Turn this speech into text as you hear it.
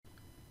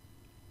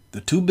The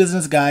Two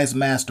Business Guys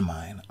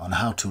Mastermind on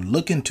how to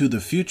look into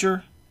the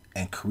future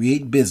and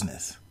create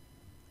business.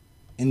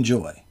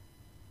 Enjoy.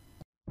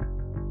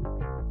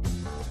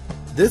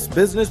 This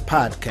business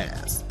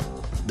podcast,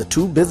 The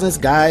Two Business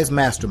Guys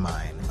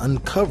Mastermind,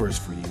 uncovers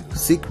for you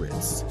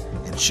secrets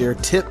and share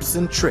tips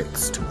and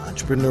tricks to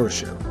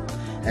entrepreneurship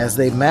as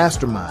they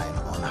mastermind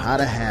on how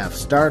to have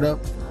startup,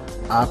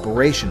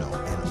 operational,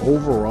 and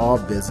overall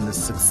business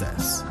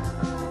success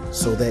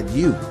so that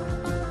you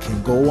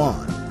can go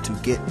on to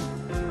get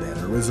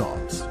better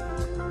results.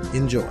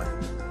 Enjoy.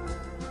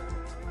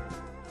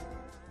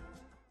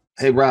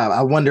 Hey, Rob,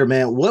 I wonder,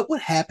 man, what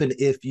would happen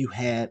if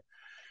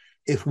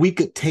we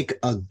could take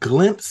a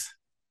glimpse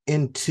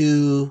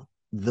into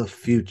the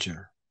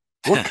future?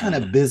 What kind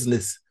of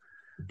business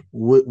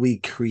would we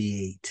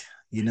create?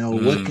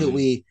 What could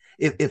we,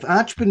 if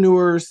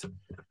entrepreneurs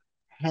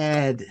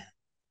had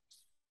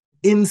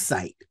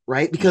insight,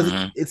 right? Because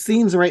it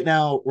seems right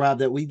now, Rob,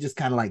 that we just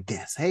kind of like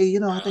guess. Hey,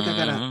 I think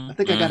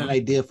I got an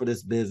idea for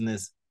this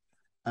business,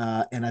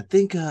 and I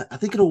think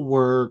it'll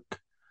work.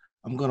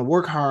 I'm going to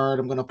work hard.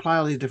 I'm going to apply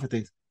all these different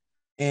things,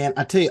 and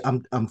I tell you,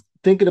 I'm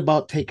thinking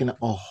about taking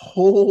a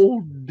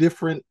whole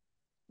different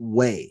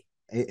way.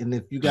 And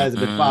if you guys have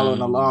been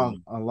following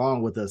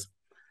along with us,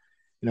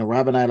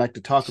 Rob and I like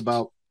to talk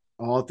about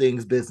all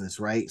things business,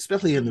 right?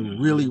 Especially in the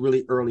really,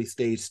 really early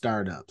stage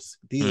startups.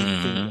 These are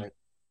the things that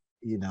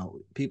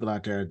people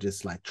out there are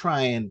just like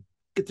trying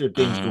get their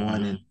things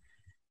going, and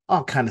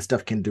all kind of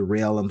stuff can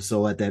derail them.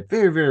 So at that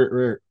very, very,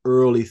 very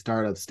early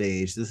startup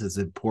stage, this is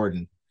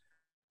important.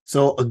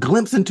 So a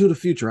glimpse into the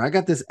future. I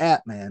got this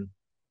app, man.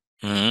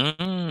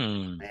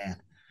 Man,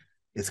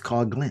 it's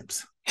called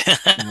Glimpse.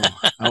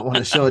 I want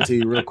to show it to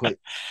you real quick.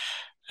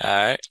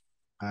 All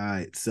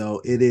right.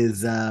 So it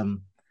is, and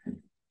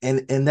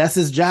that's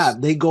his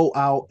job. They go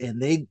out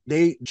and they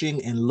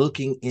and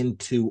looking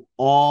into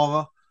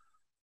all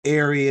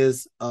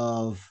areas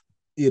of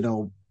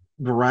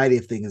variety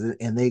of things,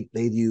 and they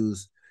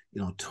use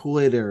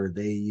Twitter,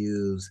 they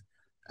use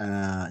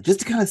just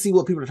to kind of see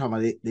what people are talking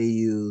about. They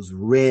use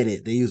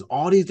Reddit, they use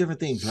all these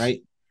different things,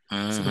 right?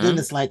 So then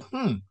it's like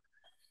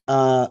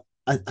I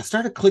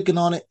started clicking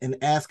on it and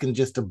asking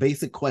just a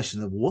basic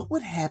question of what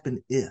would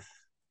happen if,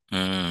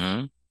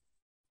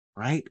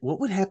 right? What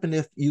would happen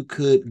if you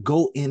could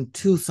go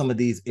into some of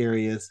these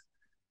areas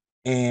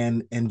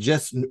and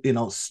just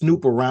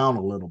snoop around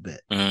a little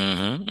bit. All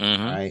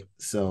right.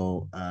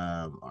 So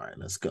all right,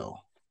 let's go.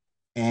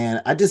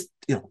 And I just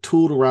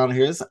tooled around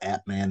here. It's an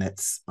app, man.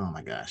 That's, oh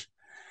my gosh.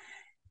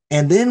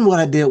 And then what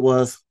I did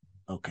was,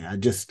 okay, I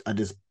just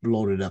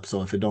loaded it up.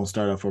 So if it don't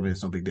start up for me,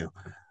 it's no big deal.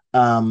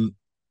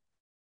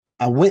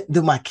 I went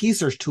to my key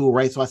search tool,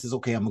 right? So I says,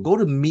 okay, I'm gonna go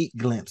to Meet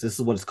Glimpse. This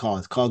is what it's called.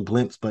 It's called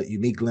Glimpse, but you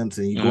meet Glimpse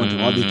and you go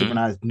into all these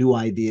different new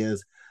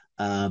ideas,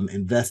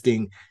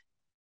 investing.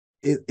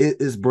 It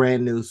is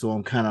brand new, so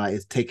I'm kind of like,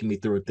 it's taking me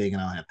through a thing,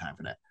 and I don't have time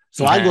for that.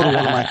 So I go to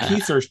one of my key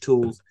search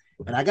tools,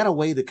 and I got a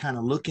way to kind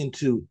of look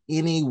into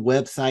any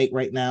website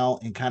right now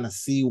and kind of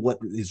see what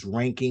is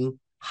ranking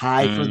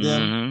high for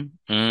them.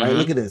 Right?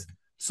 Look at this.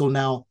 So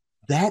now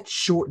that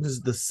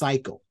shortens the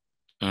cycle.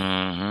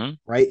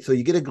 Right? So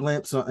you get a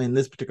glimpse in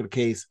this particular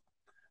case,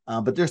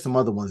 but there's some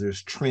other ones.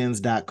 There's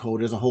trends.co.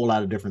 There's a whole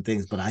lot of different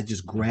things, but I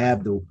just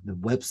grabbed the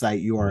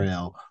website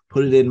URL,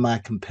 put it in my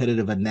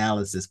competitive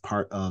analysis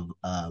part of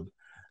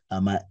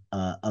my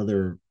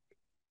other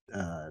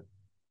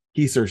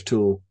key search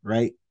tool,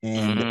 right?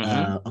 And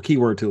a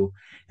keyword tool.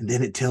 And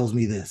then it tells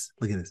me this.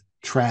 Look at this.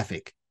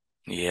 Traffic.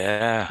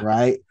 Yeah.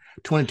 Right?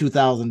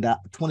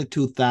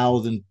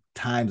 22,000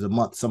 times a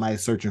month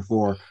somebody's searching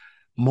for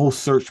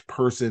most searched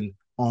person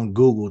on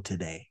Google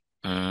today.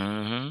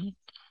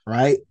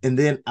 Right. And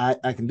then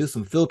I can do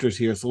some filters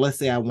here. So let's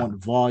say I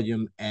want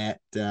volume at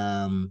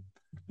let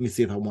me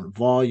see if I want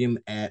volume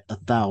at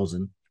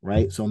 1,000,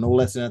 right? So no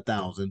less than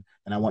 1,000,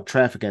 and I want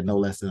traffic at no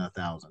less than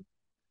 1,000.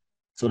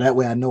 So that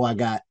way I know I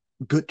got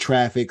good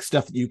traffic,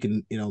 stuff that you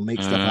can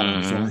make stuff out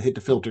of. So I'm gonna hit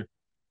the filter,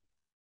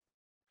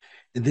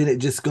 and then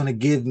it's just gonna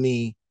give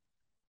me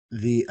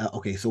the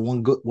okay. So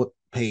what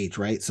page,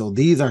 right? So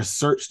these are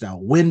searched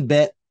out.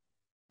 WinBet,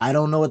 I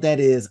don't know what that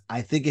is.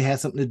 I think it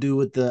has something to do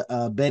with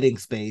the betting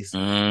space.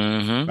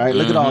 Right?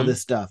 Look at all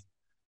this stuff.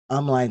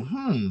 I'm like,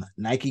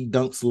 Nike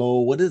Dunks Low.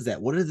 What is that?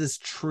 What is this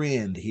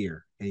trend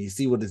here? And you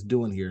see what it's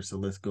doing here. So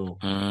let's go.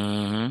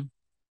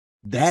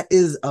 That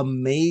is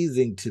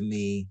amazing to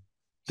me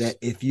that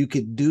if you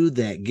could do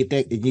that, get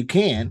that, and you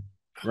can,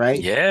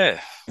 right? Yeah.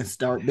 And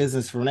start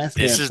business from that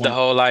This is the standpoint.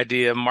 whole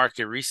idea of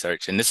market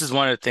research. And this is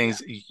one of the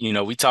things,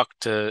 we talk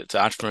to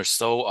entrepreneurs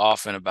so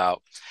often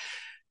about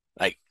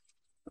like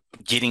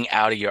getting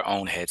out of your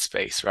own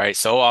headspace, right?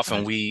 So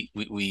often Right.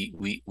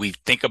 we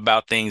think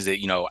about things that,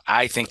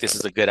 I think this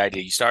is a good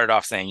idea. You started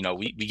off saying,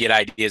 we get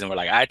ideas and we're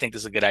like, I think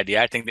this is a good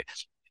idea. I think that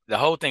the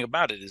whole thing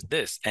about it is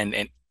this. And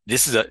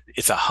this is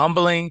it's a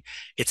humbling,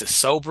 it's a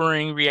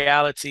sobering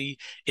reality.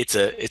 It's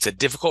a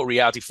difficult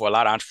reality for a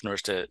lot of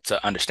entrepreneurs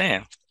to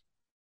understand.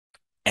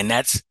 And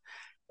it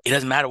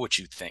doesn't matter what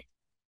you think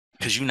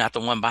because you're not the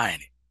one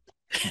buying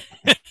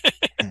it.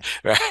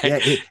 Right.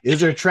 Yeah. Is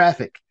there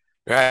traffic?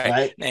 Right.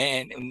 Right.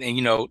 And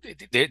you know,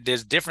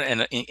 there's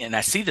different, and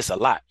I see this a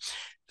lot.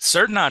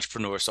 Certain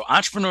entrepreneurs, so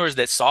entrepreneurs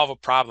that solve a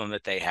problem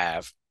that they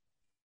have,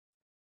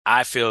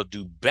 I feel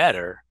do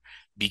better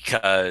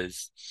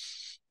because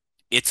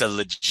it's a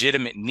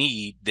legitimate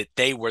need that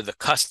they were the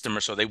customer.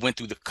 So they went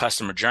through the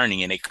customer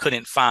journey and they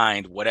couldn't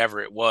find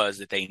whatever it was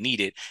that they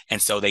needed.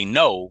 And so they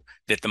know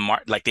that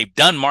like they've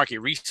done market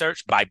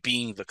research by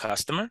being the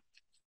customer.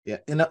 Yeah.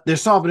 And they're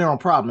solving their own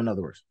problem, in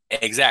other words.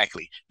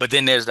 Exactly. But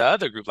then there's the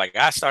other group. Like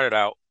I started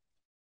out,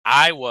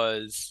 I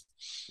was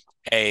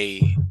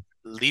a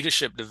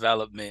leadership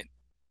development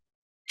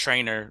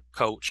trainer,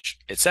 coach,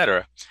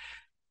 etc.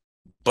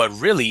 But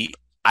really,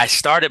 I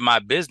started my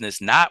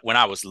business not when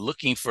I was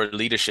looking for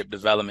leadership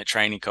development,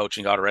 training,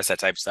 coaching, all the rest of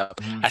that type of stuff.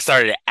 I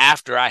started it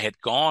after I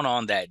had gone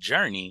on that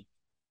journey.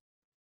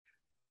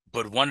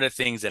 But one of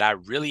the things that I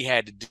really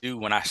had to do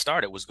when I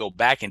started was go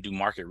back and do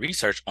market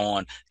research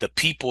on the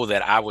people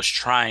that I was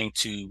trying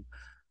to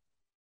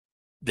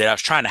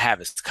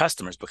have as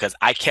customers, because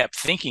I kept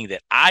thinking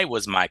that I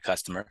was my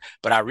customer,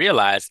 but I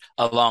realized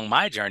along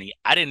my journey,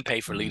 I didn't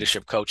pay for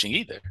leadership coaching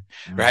either,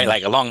 right?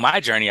 Like along my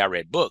journey, I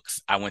read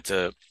books, I went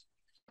to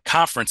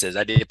conferences,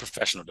 I did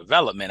professional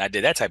development, I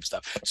did that type of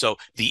stuff. So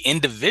the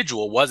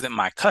individual wasn't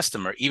my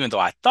customer, even though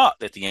I thought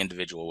that the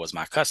individual was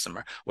my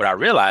customer. What I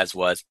realized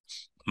was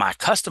my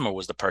customer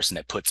was the person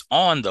that puts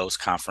on those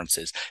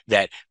conferences,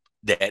 that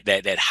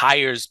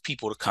hires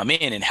people to come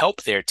in and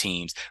help their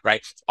teams,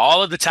 right?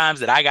 All of the times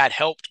that I got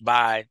helped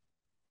by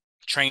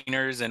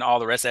trainers and all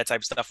the rest of that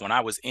type of stuff when I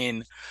was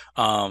in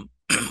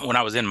when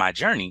I was in my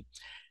journey,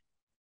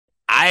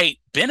 I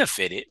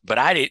benefited, but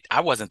I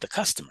wasn't the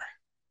customer.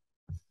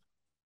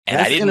 And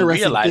That's I didn't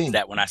realize thing.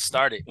 that when I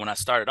started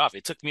off.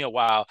 It took me a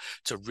while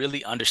to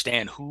really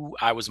understand who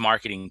I was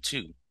marketing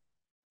to.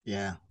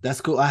 Yeah,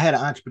 that's cool. I had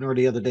an entrepreneur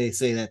the other day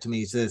say that to me.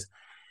 He says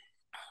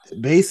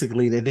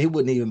basically that they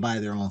wouldn't even buy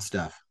their own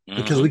stuff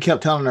because we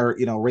kept telling her,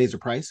 raise the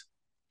price.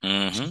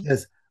 She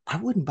says, I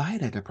wouldn't buy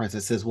it at that price. I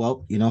says,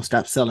 well,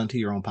 stop selling to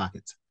your own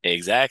pockets.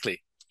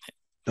 Exactly.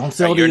 Don't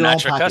sell to your own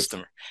pockets.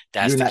 Customer.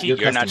 That's the key.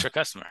 You're not your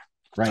customer.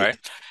 Right.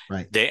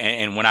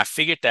 And when I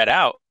figured that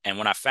out, and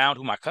when I found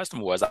who my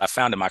customer was, I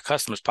found that my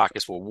customers'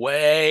 pockets were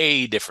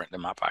way different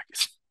than my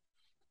pockets.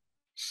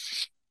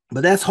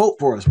 But that's hope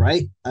for us,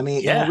 right? I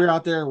mean, when we're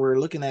out there, we're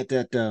looking at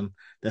that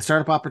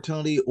startup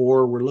opportunity,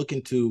 or we're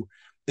looking to,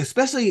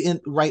 especially in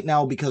right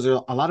now, because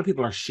a lot of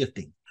people are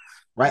shifting,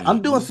 right?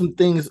 I'm doing some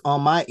things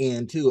on my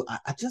end too.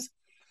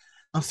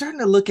 I'm starting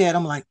to look at,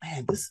 I'm like,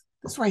 man, this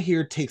right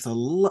here takes a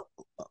lot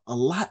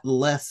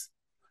less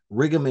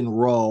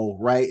rigmarole,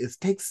 right? It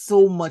takes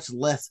so much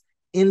less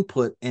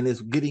input and it's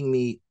getting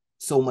me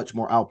so much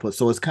more output.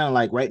 So it's kind of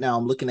like right now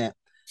I'm looking at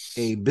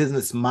a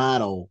business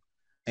model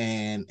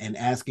and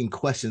asking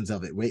questions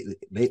of it.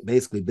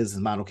 Basically,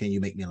 business model, can you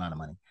make me a lot of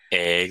money?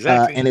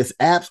 Exactly. And it's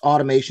apps,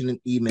 automation, and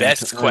email.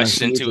 Best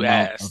question to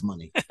ask. Of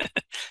money.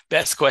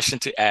 Best question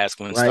to ask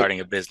when starting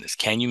a business.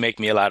 Can you make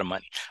me a lot of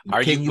money?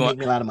 Can you make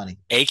me a lot of money?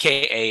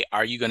 AKA,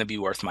 are you going to be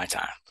worth my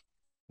time?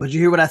 But you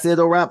hear what I said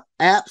though, Rob?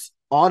 Apps,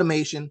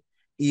 automation,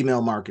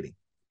 email marketing.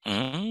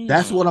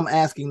 That's what I'm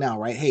asking now,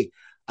 right? Hey,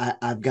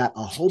 I've got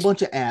a whole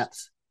bunch of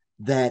apps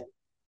that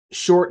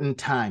shorten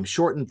time,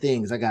 shorten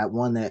things. I got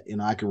one that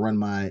I can run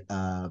my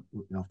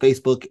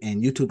Facebook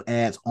and YouTube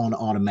ads on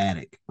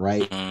automatic,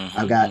 right?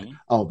 I've got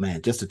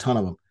just a ton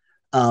of them.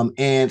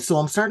 And so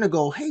I'm starting to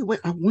go, hey, wait,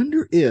 I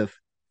wonder if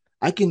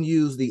I can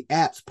use the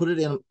apps, put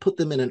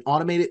them in an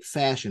automated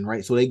fashion,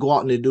 right? So they go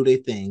out and they do their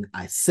thing.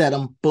 I set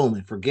them, boom,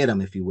 and forget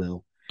them, if you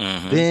will.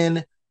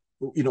 Then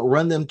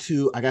run them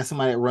to, I got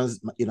somebody that runs,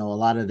 a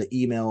lot of the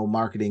email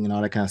marketing and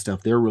all that kind of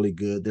stuff. They're really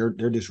good.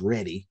 They're just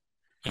ready.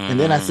 And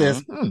then I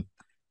says,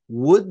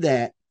 would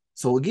that,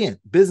 so again,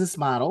 business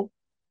model,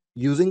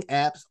 using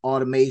apps,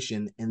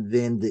 automation, and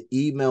then the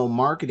email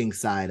marketing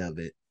side of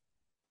it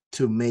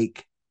to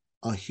make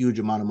a huge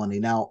amount of money.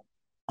 Now,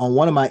 on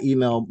one of my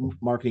email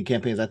marketing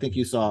campaigns, I think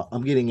you saw,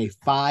 I'm getting a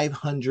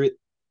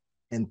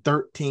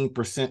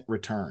 513%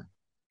 return.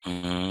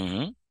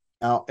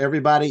 Now,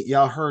 everybody,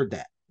 y'all heard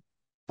that.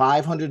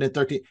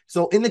 513.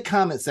 So in the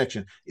comment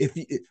section,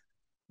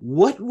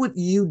 what would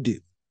you do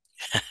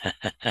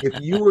if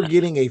you were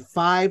getting a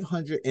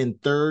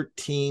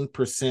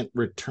 513%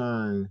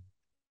 return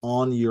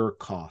on your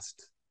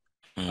cost?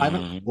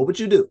 What would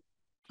you do?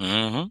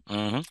 Would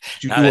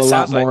you do a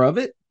lot more of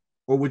it,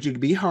 or would you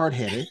be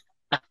hard-headed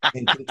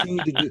and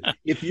continue to do?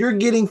 If you're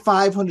getting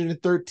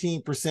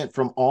 513%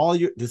 from all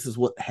your, this is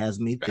what has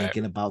me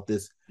thinking about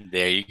this.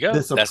 There you go.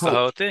 That's the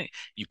whole thing.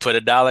 You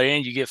put $1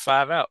 in, you get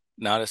 5 out.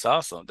 No, that's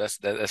awesome. That's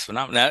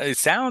phenomenal. Now, it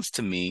sounds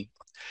to me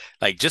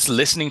like, just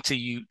listening to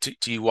you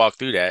walk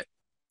through that,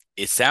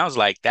 it sounds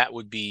like that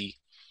would be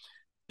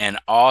an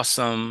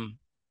awesome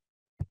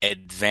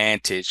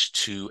advantage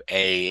to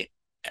a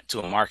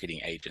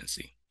marketing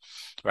agency,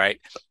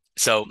 right?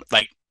 So,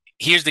 like,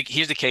 here's the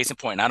case in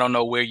point. And I don't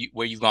know where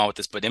you've gone with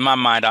this, but in my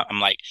mind, I'm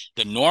like,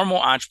 the normal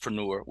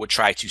entrepreneur would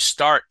try to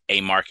start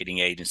a marketing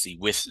agency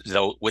with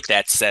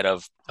that set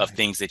of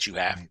things that you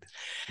have,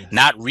 yes.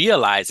 Not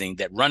realizing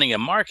that running a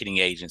marketing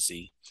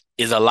agency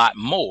is a lot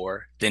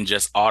more than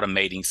just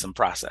automating some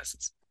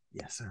processes.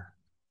 Yes, sir.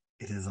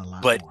 It is a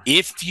lot but more.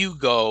 If you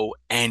go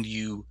and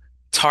you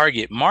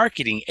target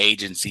marketing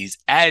agencies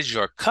as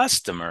your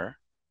customer,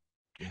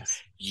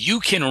 yes, you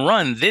can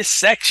run this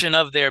section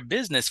of their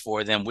business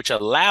for them, which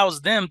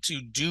allows them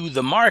to do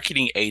the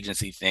marketing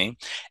agency thing,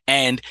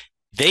 and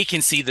they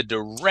can see the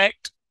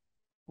direct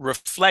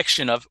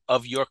reflection of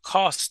your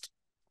cost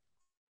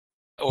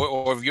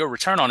or of your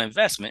return on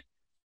investment,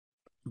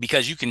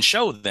 because you can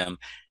show them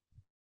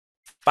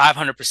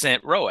 500%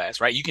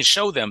 ROAS, right? You can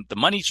show them the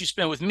money that you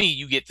spend with me,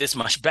 you get this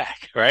much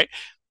back, right?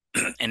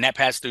 And that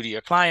passes through to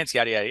your clients,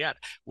 yada, yada, yada.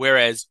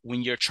 Whereas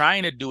when you're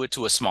trying to do it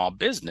to a small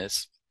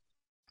business,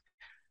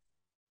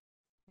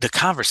 the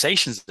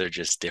conversations are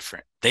just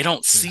different. They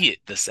don't see it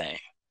the same.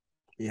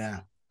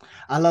 Yeah.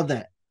 I love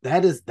that.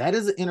 That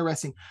is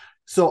interesting.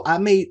 So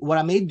what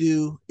I may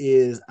do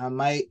is I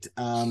might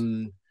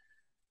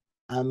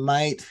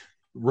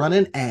run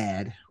an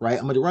ad, right?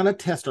 I'm going to run a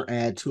tester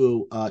ad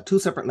to 2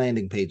 separate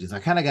landing pages. I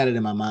kind of got it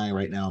in my mind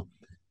right now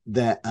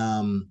that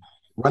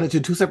run it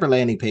to 2 separate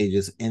landing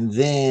pages, and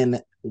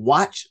then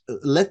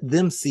let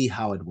them see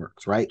how it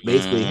works, right?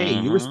 Basically, hey,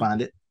 you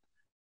responded.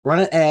 Run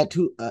an ad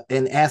to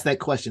and ask that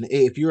question.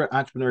 Hey, if you're an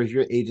entrepreneur, if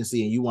you're an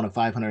agency, and you want a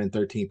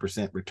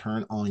 513%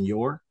 return on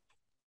your,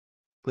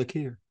 click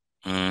here.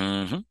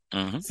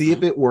 See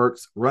if it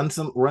works. Run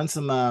some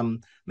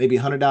maybe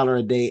 $100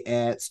 a day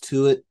ads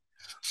to it,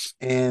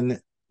 and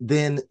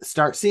then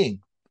start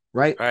seeing.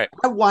 Right. I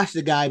watched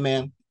the guy,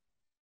 man.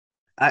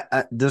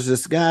 There's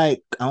this guy.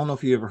 I don't know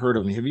if you ever heard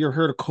of him. Have you ever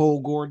heard of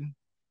Cole Gordon?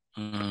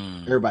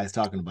 Everybody's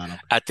talking about him.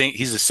 I think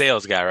he's a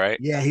sales guy, right?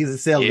 Yeah, he's a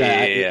sales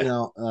guy.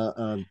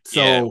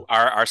 So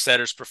our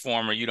setters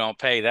performer, you don't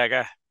pay that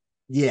guy.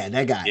 Yeah,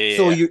 that guy. Yeah,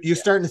 so you're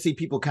starting to see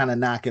people kind of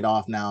knock it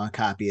off now and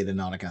copy it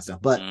and all that kind of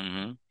stuff. But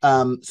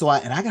so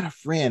I got a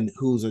friend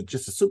who's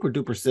just a super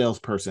duper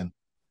salesperson,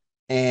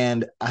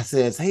 and I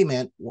says, hey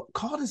man,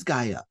 call this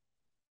guy up.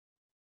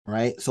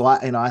 Right. So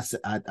I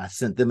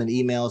sent them an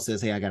email,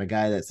 says, hey, I got a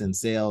guy that's in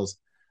sales.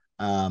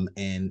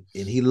 And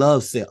he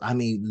loves sales. I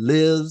mean,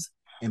 lives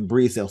and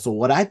breathes sales. So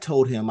what I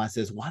told him, I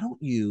says, why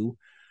don't you,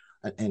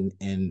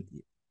 and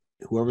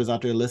whoever's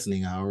out there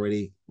listening,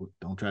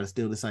 don't try to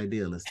steal this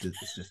idea. Let's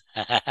just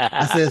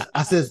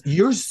I says,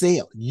 you're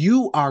sales.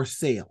 You are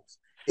sales.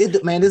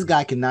 Man, this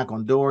guy can knock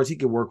on doors. He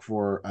can work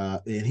for,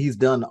 and he's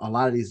done a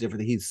lot of these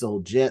different things. He's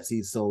sold jets.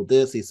 He's sold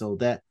this. He sold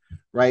that.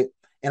 Right.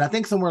 And I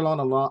think somewhere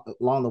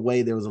along the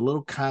way, there was a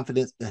little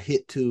confidence, a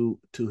hit to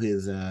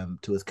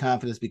his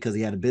confidence, because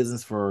he had a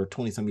business for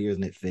 20 some years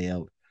and it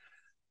failed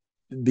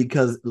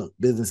because, look,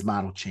 business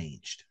model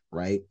changed,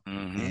 right?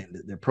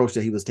 And the approach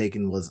that he was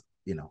taking was,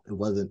 it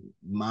wasn't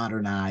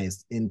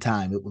modernized in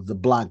time. It was the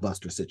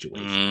Blockbuster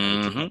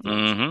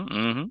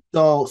situation.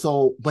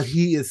 So, but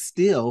he is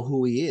still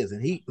who he is,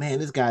 and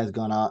this guy's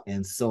gone out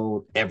and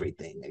sold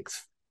everything,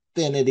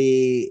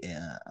 Xfinity,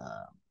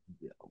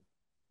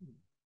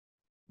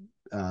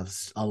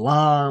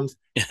 alarms,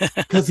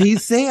 because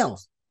he's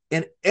sales,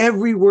 and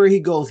everywhere he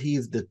goes,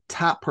 he's the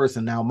top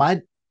person. Now,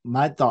 my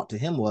thought to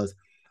him was,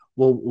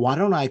 well, why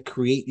don't I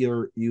create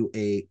you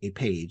a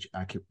page?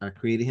 I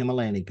created him a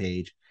landing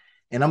page,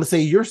 and I'm gonna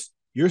say your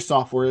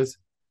software is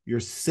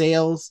your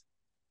sales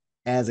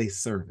as a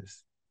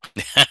service,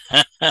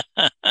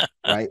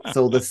 right?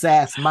 So the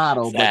SaaS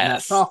model, but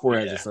not software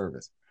as a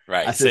service,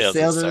 right? I said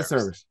sales as a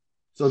service.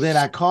 So then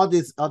I called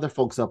these other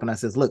folks up and I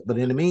says, look, but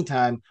in the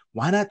meantime,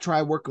 why not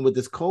try working with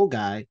this Cole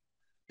guy?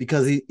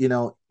 Because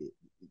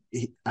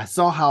I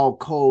saw how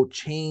Cole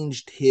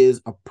changed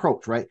his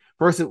approach, right?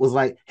 First, it was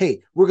like,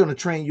 hey, we're going to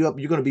train you up.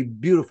 You're going to be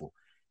beautiful.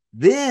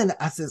 Then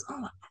I says,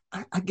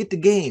 I get the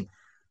game.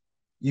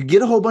 You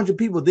get a whole bunch of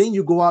people. Then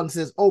you go out and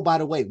says, oh, by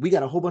the way, we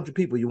got a whole bunch of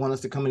people. You want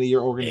us to come into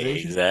your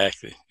organization?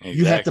 Exactly.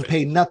 You have to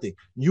pay nothing.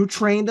 You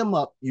trained them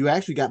up. You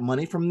actually got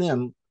money from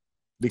them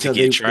because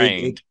to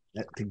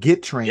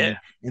get trained,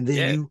 and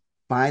then you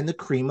find the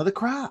cream of the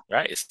crop.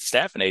 Right, it's the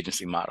staffing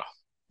agency model.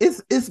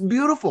 It's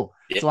beautiful.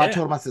 So I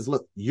told him, I says,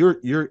 look, you're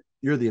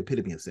the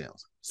epitome of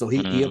sales. So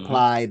he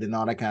applied and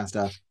all that kind of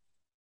stuff,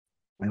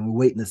 and we're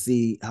waiting to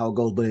see how it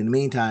goes. But in the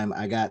meantime,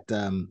 I got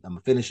I'm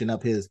finishing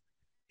up his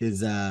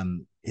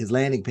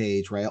landing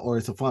page, right, or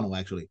it's a funnel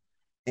actually.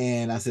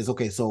 And I says,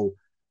 okay, so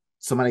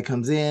somebody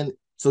comes in.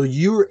 So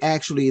you're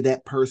actually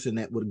that person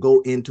that would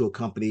go into a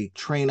company,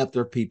 train up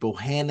their people,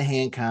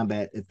 hand-to-hand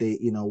combat, if they,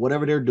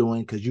 whatever they're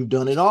doing, because you've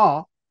done it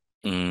all.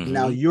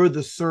 Now you're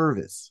the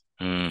service.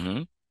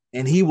 And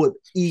he would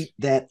eat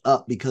that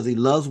up because he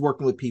loves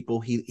working with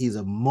people. He's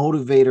a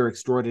motivator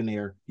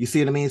extraordinaire. You see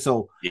what I mean?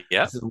 So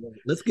said, well,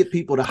 let's get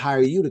people to hire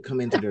you to come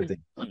into their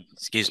thing.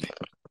 Excuse me.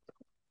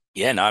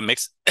 Yeah, no,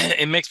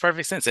 it makes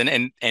perfect sense.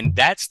 And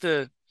that's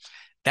the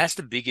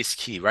biggest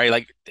key, right?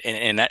 Like,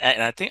 and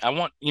I think I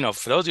want,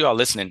 for those of y'all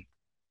listening,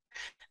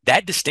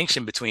 that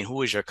distinction between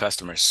who is your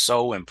customer is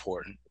so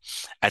important.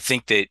 I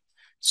think that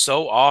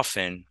so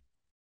often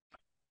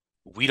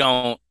we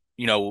don't,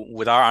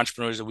 with our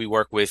entrepreneurs that we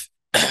work with,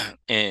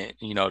 and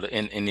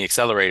in the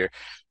accelerator,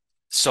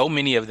 so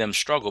many of them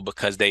struggle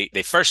because they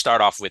first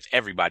start off with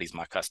everybody's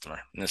my customer,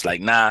 and it's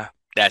like, nah,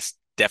 that's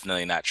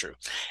definitely not true.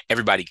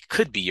 Everybody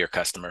could be your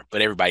customer,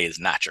 but everybody is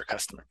not your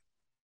customer.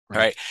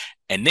 Right.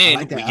 And then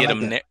we get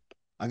them there.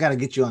 I got to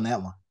get you on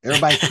that one.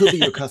 Everybody could be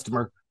your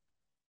customer,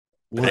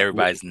 but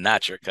everybody's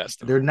not your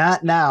customer. They're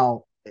not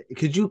now.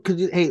 Could you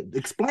hey,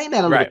 explain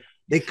that a little bit?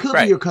 They could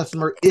be your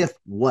customer if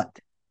what?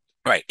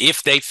 Right.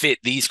 If they fit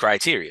these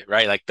criteria,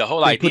 right? Like the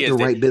whole idea is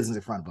the right business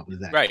in front of them.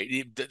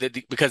 Exactly.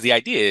 Right. Because the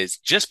idea is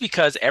just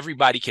because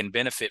everybody can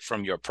benefit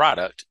from your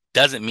product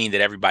doesn't mean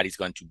that everybody's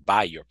going to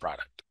buy your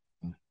product.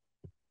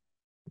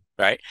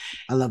 Right.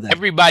 I love that.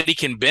 Everybody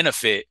can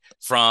benefit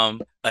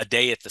from a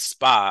day at the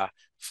spa,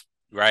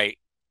 right,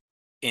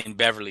 in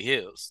Beverly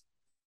Hills,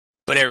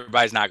 but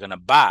everybody's not going to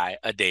buy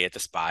a day at the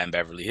spa in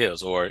Beverly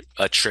Hills or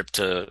a trip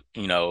to,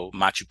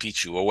 Machu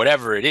Picchu or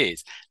whatever it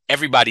is.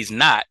 Everybody's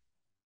not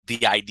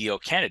the ideal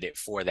candidate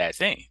for that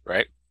thing,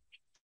 right?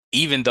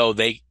 Even though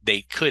they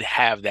could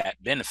have that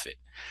benefit.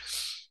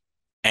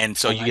 And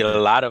so you get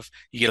a lot of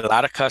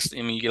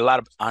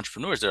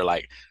entrepreneurs that are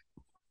like,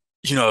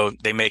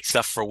 they make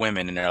stuff for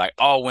women and they're like,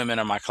 all women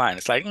are my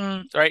clients. It's like,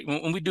 right.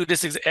 When we do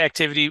this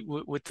activity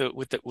with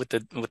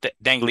the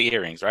dangly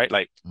earrings, right?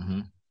 Like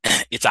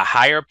it's a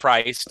higher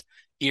priced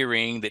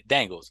earring that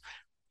dangles.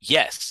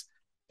 Yes.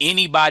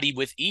 Anybody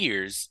with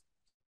ears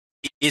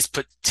is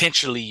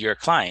potentially your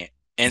client,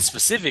 and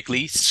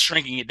specifically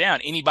shrinking it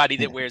down. Anybody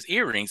that wears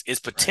earrings is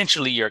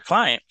potentially your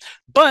client,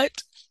 but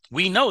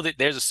we know that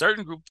there's a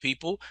certain group of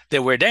people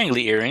that wear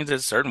dangly earrings.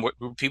 There's a certain group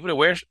of people that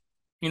wear,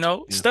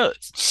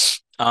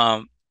 studs.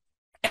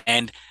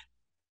 And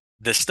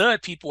the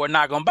stud people are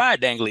not going to buy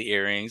dangly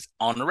earrings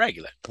on the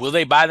regular. Will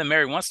they buy them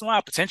every once in a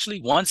while? Potentially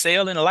one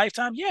sale in a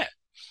lifetime? Yeah.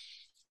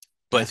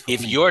 But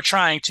if you're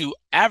trying to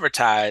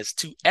advertise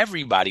to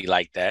everybody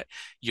like that,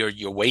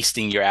 you're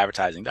wasting your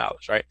advertising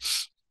dollars, right?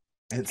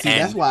 And see,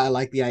 that's why I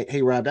like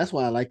hey Rob, that's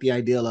why I like the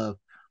idea of,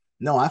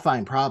 no, I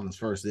find problems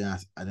first, then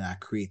I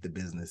create the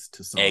business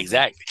to solve.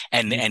 Exactly.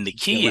 And the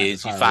key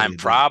is you find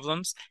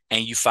problems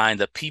and you find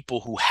the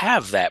people who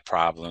have that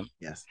problem.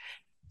 Yes.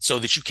 So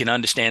that you can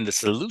understand the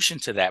solution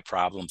to that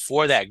problem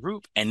for that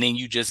group. And then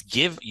you just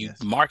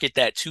market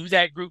that to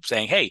that group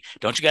saying, hey,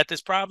 don't you got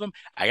this problem?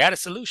 I got a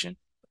solution.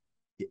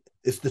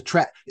 It's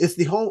it's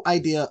the whole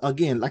idea,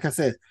 again, like I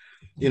said,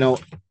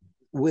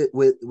 with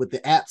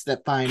the apps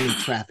that find me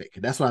traffic.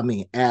 That's what I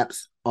mean.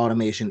 Apps,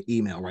 automation,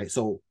 email, right?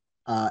 So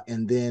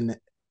and then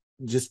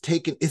just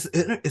taking it's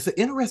an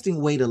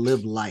interesting way to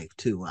live life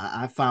too.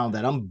 I found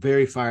that I'm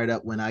very fired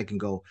up when I can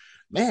go,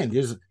 man,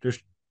 there's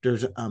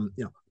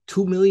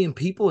 2 million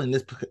people in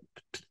this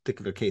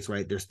particular case,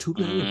 right? There's 2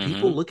 million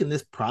people looking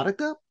this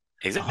product up.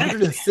 Exactly.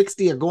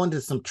 160 are going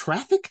to some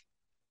traffic.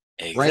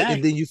 Exactly. Right.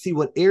 And then you see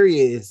what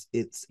area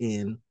it's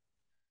in.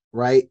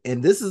 Right.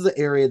 And this is an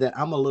area that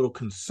I'm a little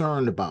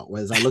concerned about.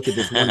 As I look at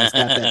this one that's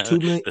got that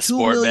 2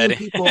 million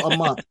people a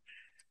month.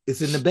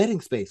 It's in the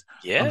betting space.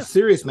 Yeah. I'm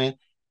serious, man,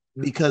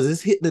 because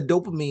it's hitting the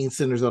dopamine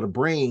centers of the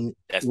brain.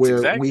 That's where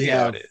exactly we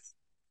have it.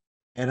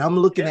 And I'm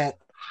looking at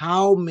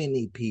how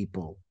many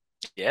people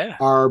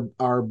are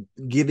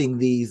getting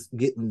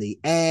the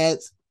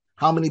ads,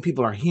 how many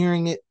people are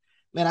hearing it.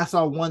 Man, I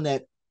saw one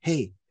that,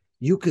 hey,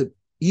 you could,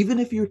 even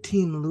if your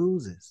team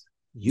loses,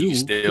 you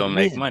still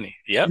make money.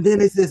 Yep. And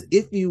then it says,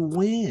 if you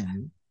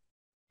win,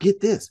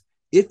 get this.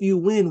 If you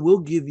win, we'll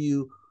give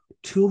you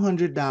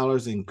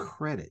 $200 in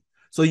credit.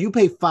 So you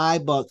pay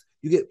 $5,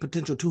 you get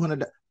potential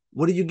 $200.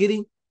 What are you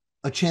getting?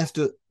 A chance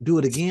to do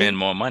it again? Spend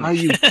more money. Are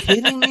you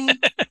kidding me?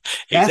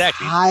 Exactly. That's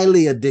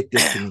highly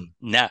addictive to me.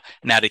 Now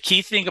the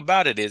key thing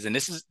about it is, and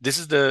this is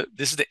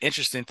the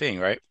interesting thing,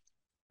 right?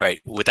 Right.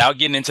 Without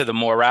getting into the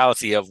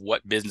morality of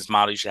what business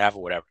model you should have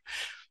or whatever.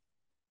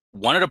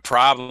 One of the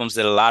problems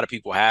that a lot of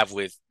people have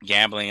with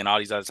gambling and all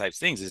these other types of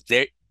things is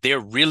they're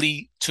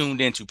really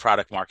tuned into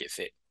product market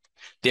fit.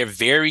 They're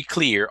very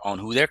clear on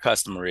who their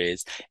customer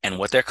is and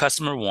what their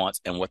customer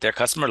wants and what their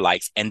customer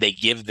likes, and they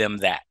give them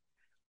that.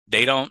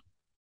 They don't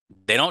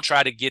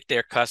try to get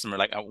their customer,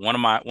 like one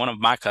of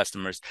my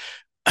customers,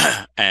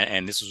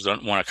 and this was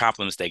one of the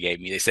compliments they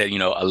gave me. They said,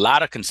 a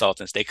lot of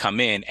consultants, they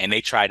come in and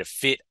they try to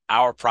fit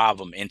our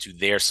problem into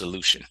their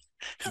solution.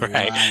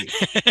 Right.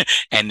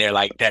 And they're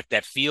like,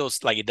 that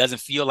feels like, it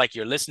doesn't feel like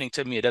you're listening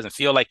to me. It doesn't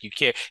feel like you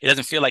care. It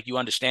doesn't feel like you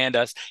understand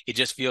us. It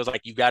just feels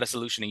like you got a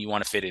solution and you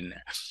want to fit in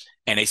there.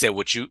 And they said,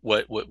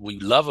 what we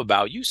love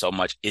about you so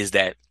much is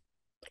that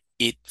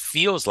it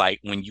feels like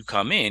when you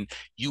come in,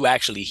 you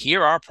actually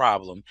hear our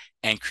problem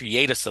and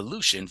create a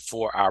solution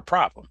for our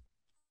problem.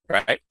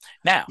 Right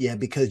now. Yeah,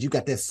 because you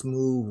got that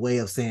smooth way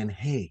of saying,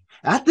 hey,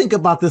 I think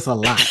about this a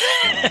lot.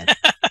 Man,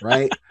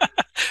 right.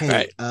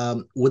 Hey,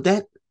 right. Would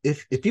that,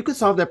 if you could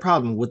solve that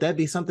problem, would that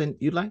be something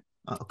you'd like?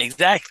 Okay.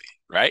 Exactly.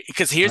 Right.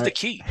 Because here's the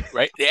key,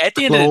 right? At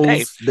the end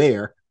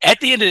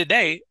of the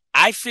day,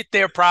 I fit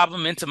their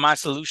problem into my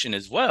solution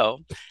as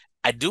well.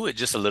 I do it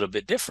just a little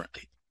bit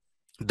differently.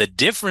 The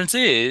difference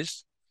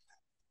is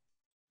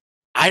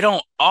I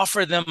don't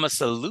offer them a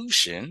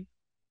solution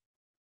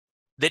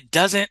that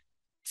doesn't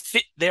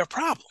fit their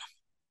problem,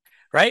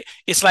 right?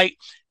 It's like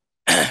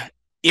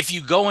if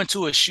you go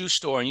into a shoe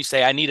store and you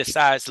say, I need a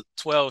size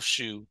 12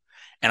 shoe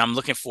and I'm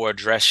looking for a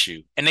dress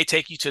shoe, and they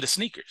take you to the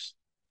sneakers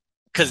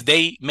because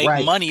they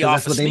make money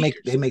off that's of what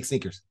sneakers. They make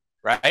sneakers.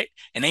 Right.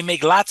 And they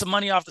make lots of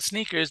money off the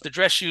sneakers, the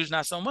dress shoes,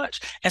 not so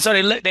much. And so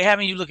they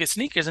having you look at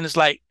sneakers and it's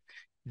like,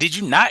 did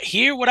you not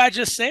hear what I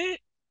just said?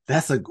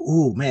 That's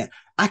oh man,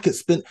 I could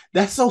spin.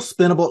 That's so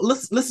spinnable.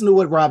 Listen to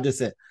what Rob just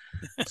said.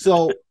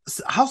 So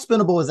how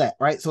spinnable is that,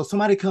 right? So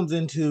somebody comes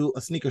into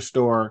a sneaker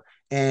store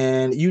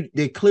and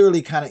they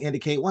clearly kind of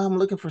indicate, well, I'm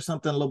looking for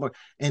something a little more.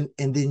 And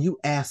then you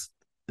ask,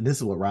 this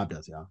is what Rob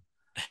does, y'all.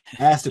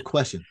 Ask the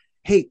question,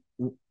 hey,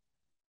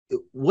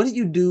 what do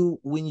you do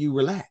when you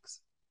relax?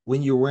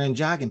 When you're wearing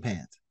jogging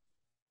pants?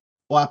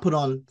 Well, I put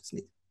on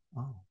sneakers.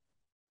 Oh,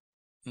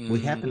 we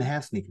happen to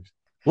have sneakers.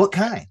 What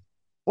kind?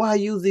 Well, I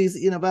use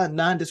these, about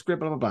nondescript,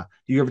 blah, blah, blah.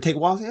 Do you ever take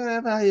walks?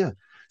 Yeah.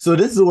 So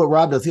this is what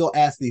Rob does. He'll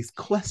ask these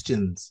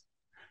questions.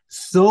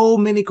 So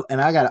many, and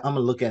I'm gonna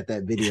look at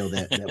that video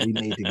that we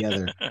made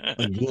together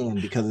again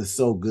because it's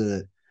so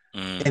good.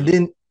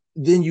 And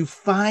then you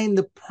find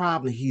the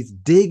problem. He's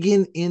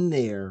digging in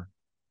there,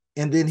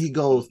 and then he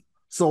goes,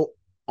 so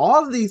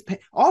all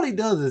he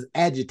does is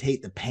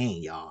agitate the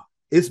pain, y'all.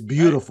 It's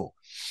beautiful.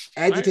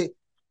 Right. Agitate,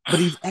 but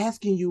he's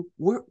asking you,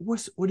 what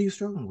are you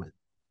struggling with?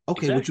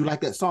 Okay, exactly. Would you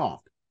like that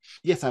soft?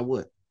 Yes, I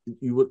would.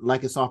 You would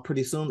like it soft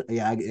pretty soon?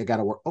 Yeah, I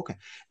gotta work. Okay.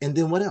 And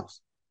then what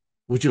else?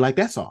 Would you like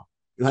that soft?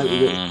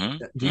 Do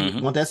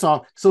you want that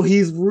soft? So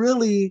he's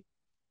really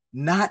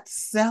not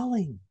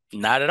selling.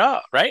 Not at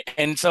all, right?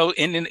 And so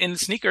in the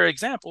sneaker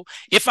example,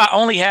 if I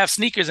only have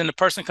sneakers and the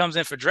person comes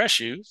in for dress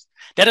shoes,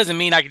 that doesn't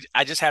mean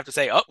I just have to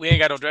say, oh, we ain't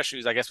got no dress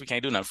shoes. I guess we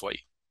can't do nothing for you.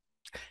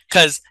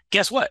 Because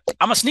guess what?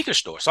 I'm a sneaker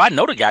store. So I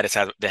know the guy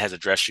that has a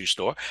dress shoe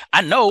store.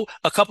 I know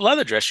a couple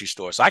other dress shoe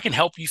stores. So I can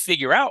help you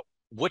figure out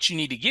what you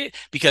need to get.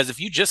 Because if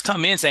you just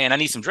come in saying, I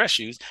need some dress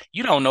shoes,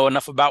 you don't know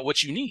enough about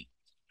what you need.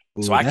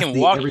 Ooh, so I can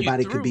walk you through.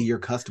 Everybody could be your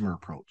customer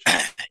approach.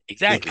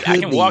 Exactly. I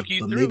can walk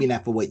you but through. Maybe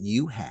not for what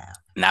you have.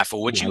 Not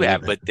for what you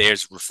have, but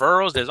there's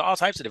referrals. There's all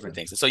types of different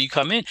things. And so you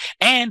come in,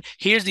 and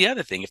here's the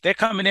other thing. If they're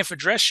coming in for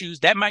dress shoes,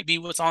 that might be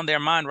what's on their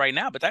mind right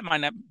now, but that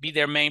might not be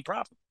their main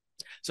problem.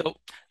 So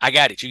I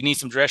got it. You need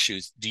some dress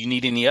shoes. Do you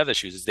need any other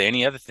shoes? Is there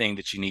any other thing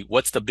that you need?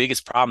 What's the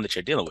biggest problem that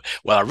you're dealing with?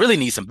 Well, I really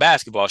need some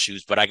basketball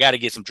shoes, but I got to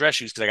get some dress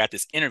shoes because I got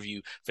this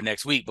interview for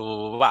next week. Blah,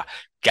 blah, blah, blah.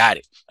 Got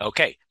it.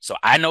 Okay. So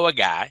I know a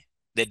guy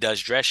that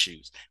does dress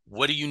shoes.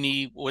 What do you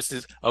need? What's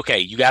this? Okay,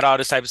 you got all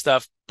this type of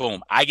stuff.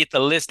 Boom. I get the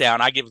list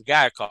down. I give the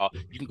guy a call.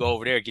 You can go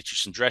over there and get you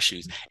some dress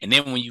shoes. And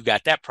then when you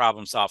got that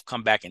problem solved,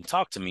 come back and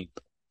talk to me.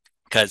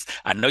 Because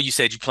I know you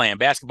said you're playing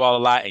basketball a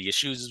lot and your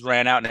shoes is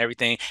ran out and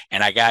everything.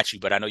 And I got you,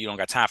 but I know you don't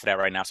got time for that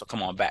right now. So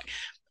come on back.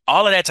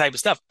 All of that type of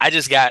stuff. I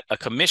just got a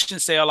commission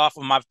sale off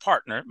of my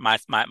partner, my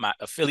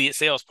affiliate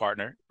sales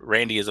partner.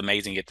 Randy is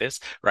amazing at this,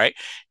 right?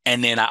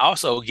 And then I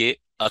also get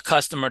a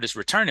customer that's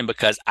returning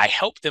because I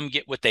helped them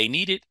get what they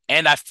needed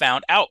and I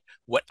found out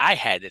what I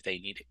had that they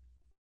needed.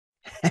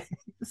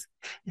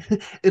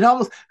 It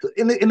almost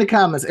in the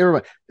comments,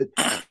 everybody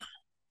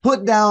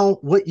put down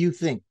what you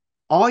think.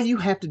 All you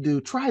have to do,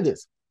 try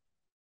this.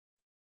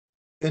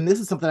 And this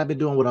is something I've been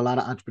doing with a lot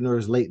of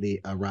entrepreneurs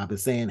lately, Rob,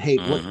 is saying, hey,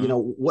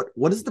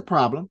 what is the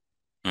problem?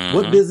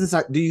 What business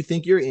do you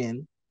think you're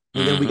in?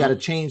 And then we got to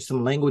change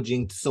some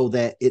languaging so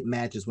that it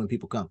matches when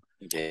people come.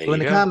 So in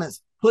the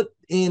comments, put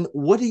in,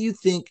 what do you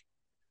think,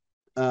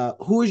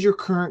 who is your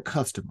current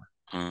customer?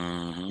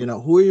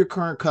 Who are your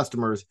current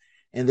customers?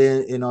 And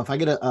then, if I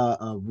get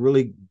a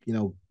really,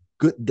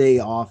 good day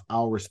off,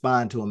 I'll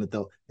respond to them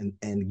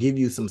and give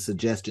you some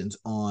suggestions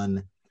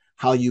on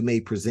how you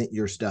may present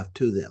your stuff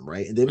to them,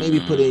 right? And then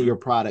maybe put in your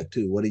product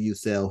too. What do you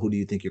sell? Who do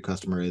you think your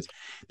customer is?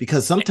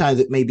 Because sometimes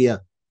it may be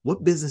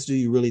what business do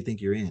you really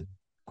think you're in?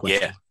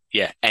 Question.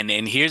 Yeah. And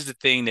here's the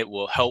thing that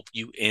will help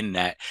you in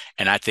that.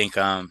 And I think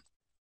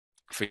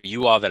for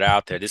you all that are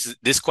out there,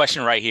 this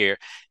question right here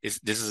this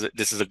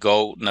is a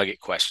gold nugget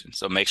question.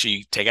 So make sure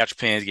you take out your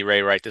pens, get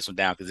ready to write this one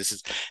down,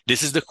 because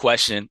this is the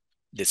question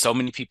that so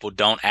many people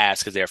don't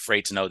ask because they're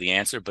afraid to know the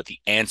answer, but the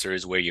answer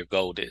is where your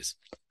gold is.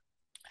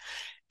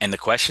 And the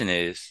question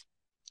is,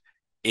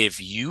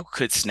 if you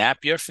could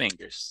snap your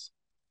fingers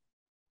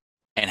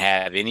and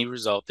have any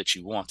result that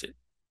you wanted,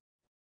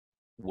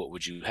 what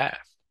would you have?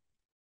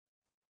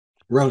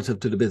 Relative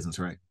to the business,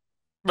 right?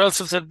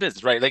 Relative to the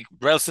business, right? Like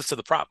relative to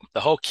the problem.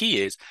 The whole key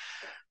is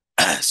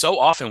so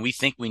often we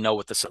think we know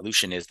what the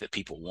solution is that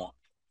people want.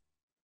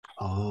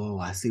 Oh,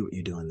 I see what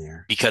you're doing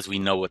there. Because we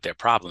know what their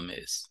problem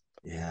is.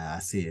 Yeah, I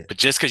see it. But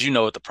just because you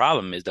know what the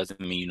problem is doesn't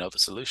mean you know the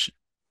solution.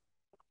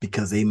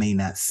 Because they may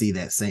not see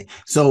that same.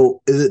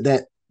 So is it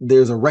that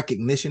there's a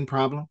recognition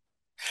problem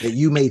that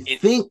you may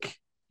think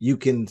you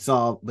can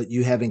solve, but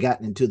you haven't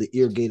gotten into the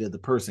ear gate of the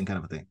person, kind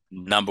of a thing?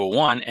 Number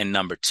one. And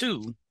number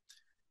two,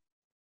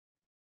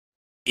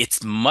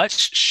 it's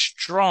much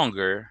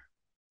stronger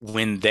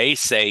when they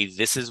say,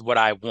 this is what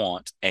I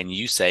want, and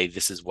you say,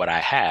 this is what I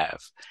have,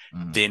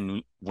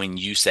 then when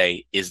you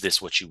say, is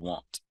this what you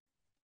want?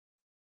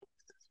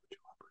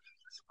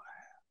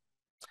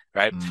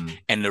 Right.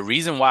 And the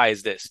reason why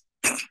is this.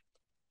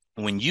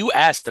 When you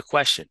ask the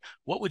question,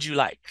 what would you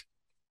like?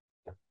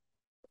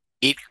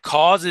 It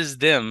causes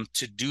them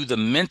to do the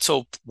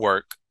mental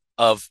work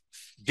of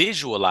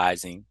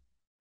visualizing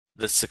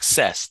the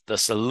success, the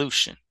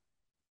solution.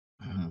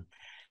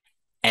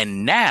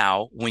 And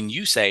now when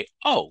you say,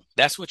 oh,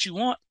 that's what you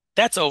want,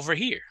 that's over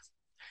here.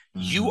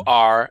 You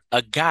are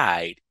a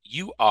guide.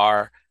 You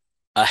are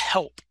a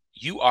help.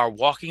 You are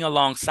walking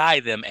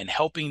alongside them and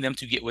helping them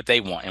to get what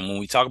they want. And when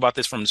we talk about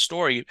this from the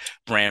story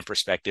brand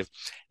perspective,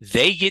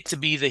 they get to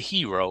be the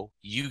hero.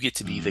 You get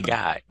to be the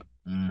guide.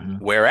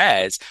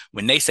 Whereas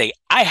when they say,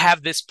 I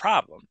have this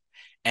problem,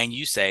 and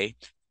you say,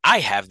 I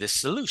have this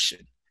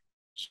solution,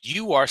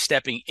 you are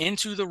stepping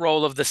into the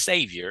role of the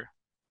savior,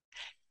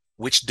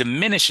 which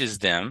diminishes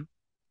them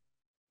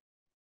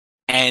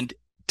and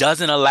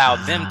doesn't allow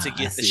them to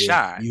get the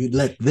shine. You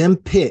let them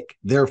pick,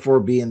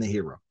 therefore being the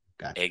hero.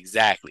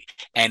 Exactly.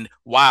 And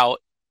while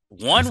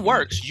one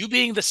works, you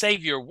being the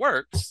savior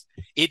works,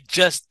 it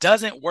just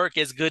doesn't work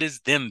as good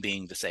as them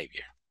being the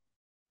savior.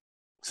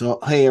 So,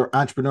 hey,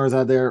 entrepreneurs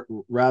out there,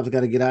 Rob's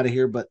got to get out of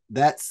here, but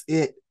that's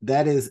it.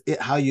 That is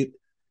it. How you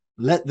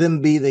let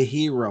them be the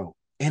hero.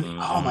 And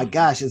oh my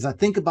gosh, as I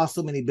think about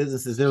so many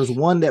businesses, there was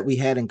one that we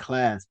had in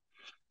class,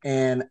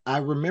 and I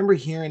remember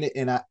hearing it,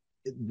 and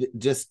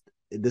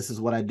this is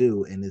what I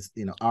do, and it's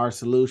our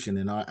solution,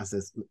 and I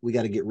says we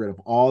got to get rid of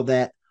all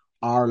that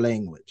our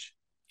language.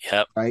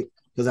 Yep. Right.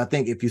 Because I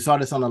think if you saw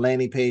this on a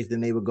landing page,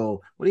 then they would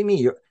go, what do you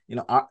mean?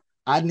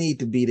 I need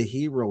to be the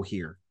hero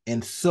here.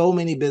 And so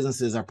many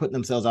businesses are putting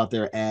themselves out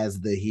there as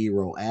the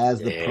hero, as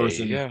the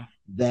person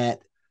that,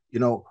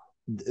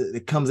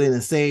 it comes in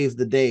and saves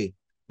the day.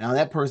 Now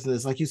that person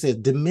is, like you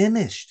said,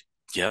 diminished.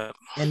 Yep.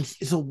 And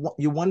so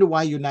you wonder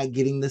why you're not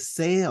getting the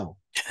sale,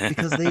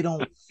 because they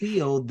don't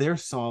feel they're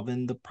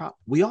solving the problem.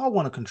 We all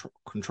want to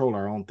control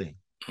our own thing.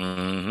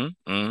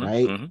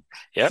 Right.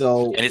 Yep.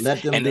 So and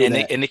let them do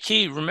that. And the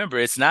key, remember,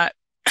 it's not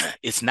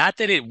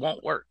that it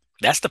won't work.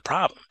 That's the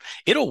problem.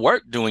 It'll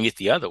work doing it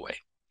the other way.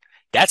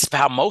 That's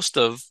how most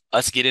of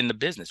us get into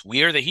business.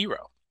 We are the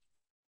hero.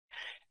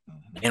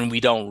 And we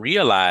don't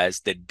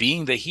realize that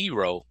being the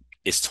hero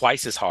is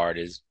twice as hard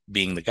as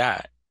being the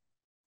guide.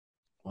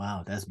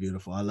 Wow, that's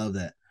beautiful. I love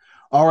that.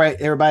 All right,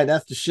 everybody,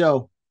 that's the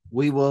show.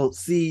 We will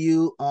see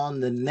you on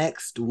the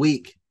next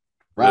week.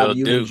 Rob,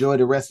 enjoy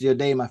the rest of your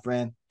day, my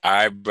friend. All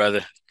right,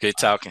 brother. Good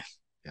talking.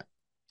 Yeah.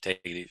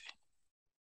 Take it easy.